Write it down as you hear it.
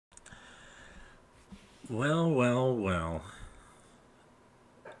Well, well, well.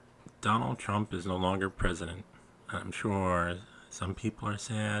 Donald Trump is no longer president. I'm sure some people are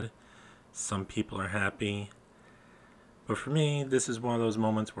sad, some people are happy. But for me, this is one of those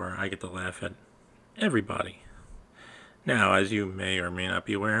moments where I get to laugh at everybody. Now, as you may or may not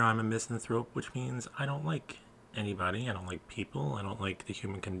be aware, I'm a misanthrope, which means I don't like anybody. I don't like people. I don't like the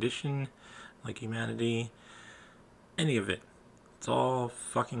human condition, like humanity, any of it. It's all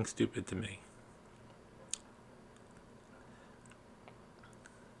fucking stupid to me.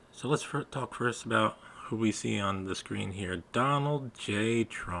 So let's talk first about who we see on the screen here. Donald J.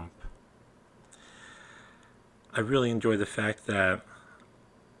 Trump. I really enjoy the fact that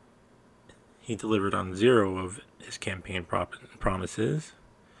he delivered on zero of his campaign promises.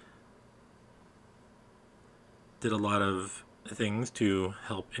 Did a lot of things to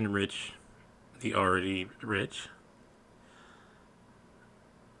help enrich the already rich.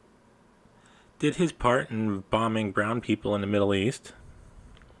 Did his part in bombing brown people in the Middle East.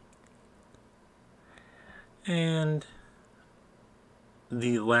 And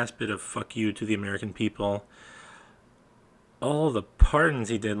the last bit of fuck you to the American people. All the pardons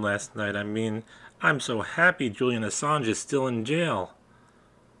he did last night. I mean, I'm so happy Julian Assange is still in jail.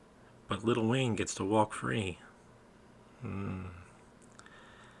 But Lil Wayne gets to walk free.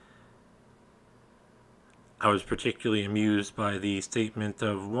 I was particularly amused by the statement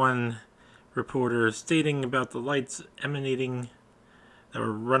of one reporter stating about the lights emanating that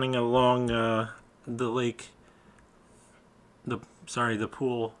were running along the lake, the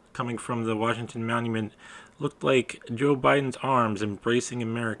pool coming from the Washington Monument looked like Joe Biden's arms embracing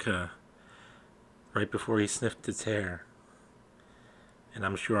America right before he sniffed its hair. And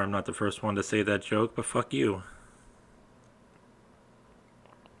I'm sure I'm not the first one to say that joke, but fuck you.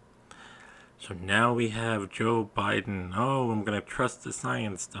 So now we have Joe Biden. Oh, I'm going to trust the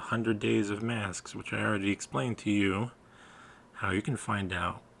science, the 100 days of masks, which I already explained to you how you can find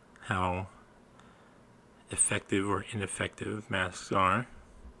out how effective or ineffective masks are.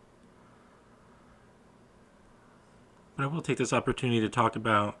 But I will take this opportunity to talk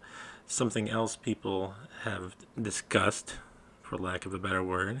about something else people have discussed, for lack of a better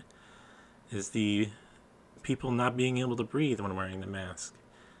word, is the people not being able to breathe when wearing the mask.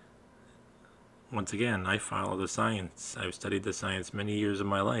 Once again, I follow the science. I've studied the science many years of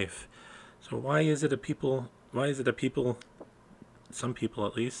my life. So why is it that some people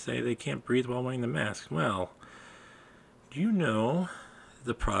at least, say they can't breathe while wearing the mask? Well, do you know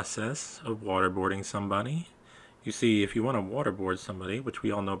the process of waterboarding somebody? You see, if you want to waterboard somebody, which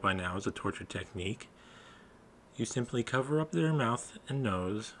we all know by now is a torture technique, you simply cover up their mouth and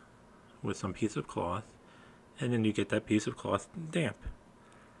nose with some piece of cloth, and then you get that piece of cloth damp.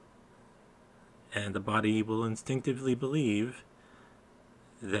 And the body will instinctively believe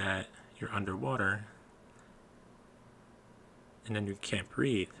that you're underwater, and then you can't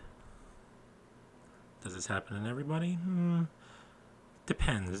breathe. Does this happen in everybody?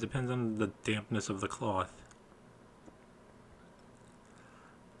 Depends. Depends on the dampness of the cloth.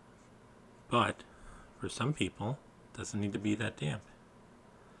 But for some people, it doesn't need to be that damp.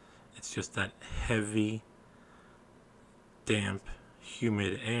 It's just that heavy, damp,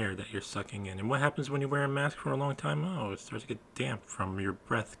 humid air that you're sucking in. And what happens when you wear a mask for a long time? Oh, it starts to get damp from your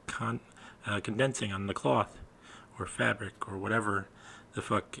breath condensing on the cloth or fabric or whatever the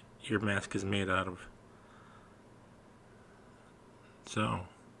fuck your mask is made out of. So,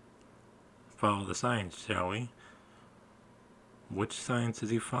 follow the science, shall we? Which science is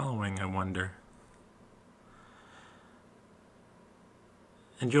he following, I wonder?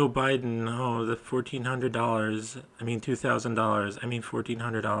 And Joe Biden, oh, the $1,400, I mean $2,000, I mean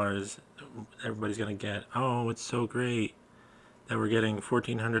 $1,400 everybody's going to get. Oh, it's so great that we're getting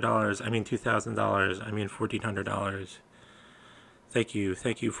 $1,400, I mean $2,000, I mean $1,400. Thank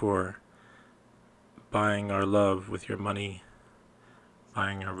you for buying our love with your money,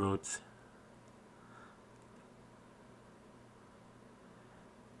 buying our votes.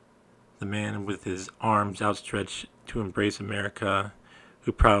 The man with his arms outstretched to embrace America,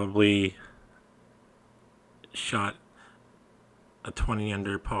 who probably shot a 20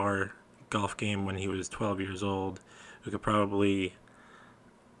 under par golf game when he was 12 years old, who could probably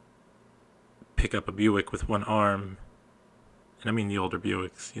pick up a Buick with one arm. And I mean the older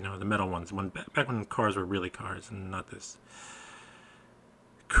Buicks, you know, the metal ones, back when cars were really cars and not this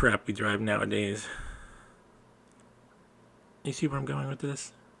crap we drive nowadays. You see where I'm going with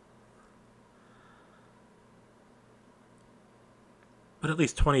this? But at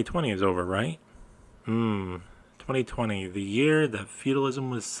least 2020 is over, right? 2020, the year that feudalism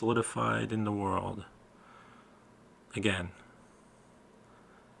was solidified in the world. Again.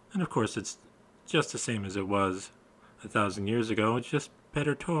 And of course, it's just the same as it was 1,000 years ago. It's just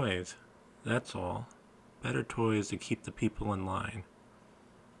better toys. That's all. Better toys to keep the people in line.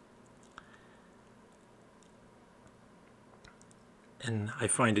 And I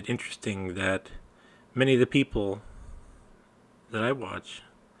find it interesting that many of the people that I watch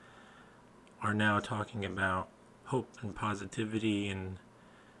are now talking about hope and positivity and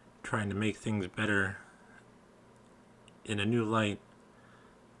trying to make things better in a new light.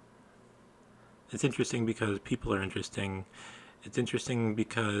 It's interesting because people are interesting. It's interesting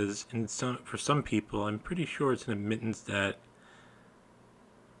because for some people, I'm pretty sure it's an admittance that,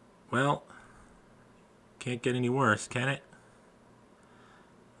 well, can't get any worse, can it?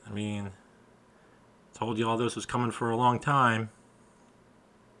 I mean, told you all this was coming for a long time.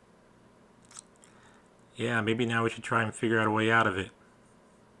 Yeah, maybe now we should try and figure out a way out of it.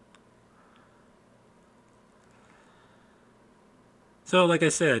 So, like I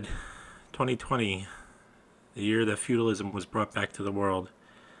said, 2020, the year that feudalism was brought back to the world.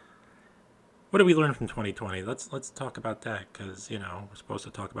 What did we learn from 2020? Let's talk about that, because, you know, we're supposed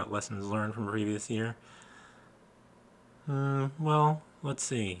to talk about lessons learned from the previous year. Well, let's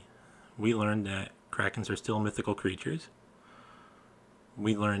see. We learned that krakens are still mythical creatures.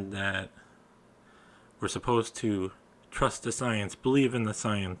 We learned that we're supposed to trust the science, believe in the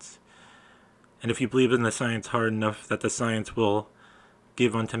science. And if you believe in the science hard enough, that the science will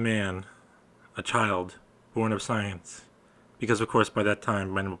give unto man a child born of science. Because, of course, by that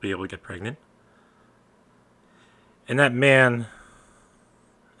time, men will be able to get pregnant. And that man,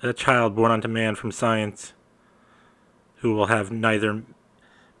 that child born unto man from science, who will have neither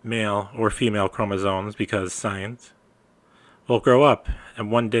male or female chromosomes because science, will grow up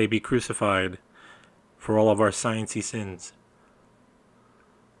and one day be crucified for all of our sciencey sins.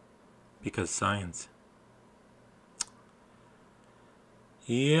 Because science.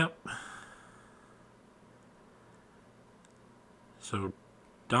 Yep. So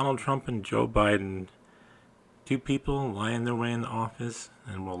Donald Trump and Joe Biden, two people lying their way in the office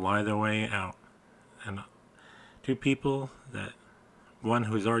and will lie their way out. And two people that, one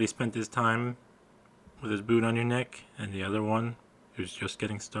who's already spent his time with his boot on your neck, and the other one who's just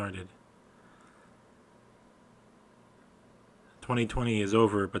getting started. 2020 is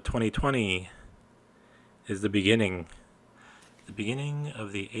over, but 2020 is the beginning. The beginning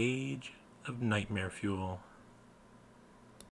of the age of nightmare fuel.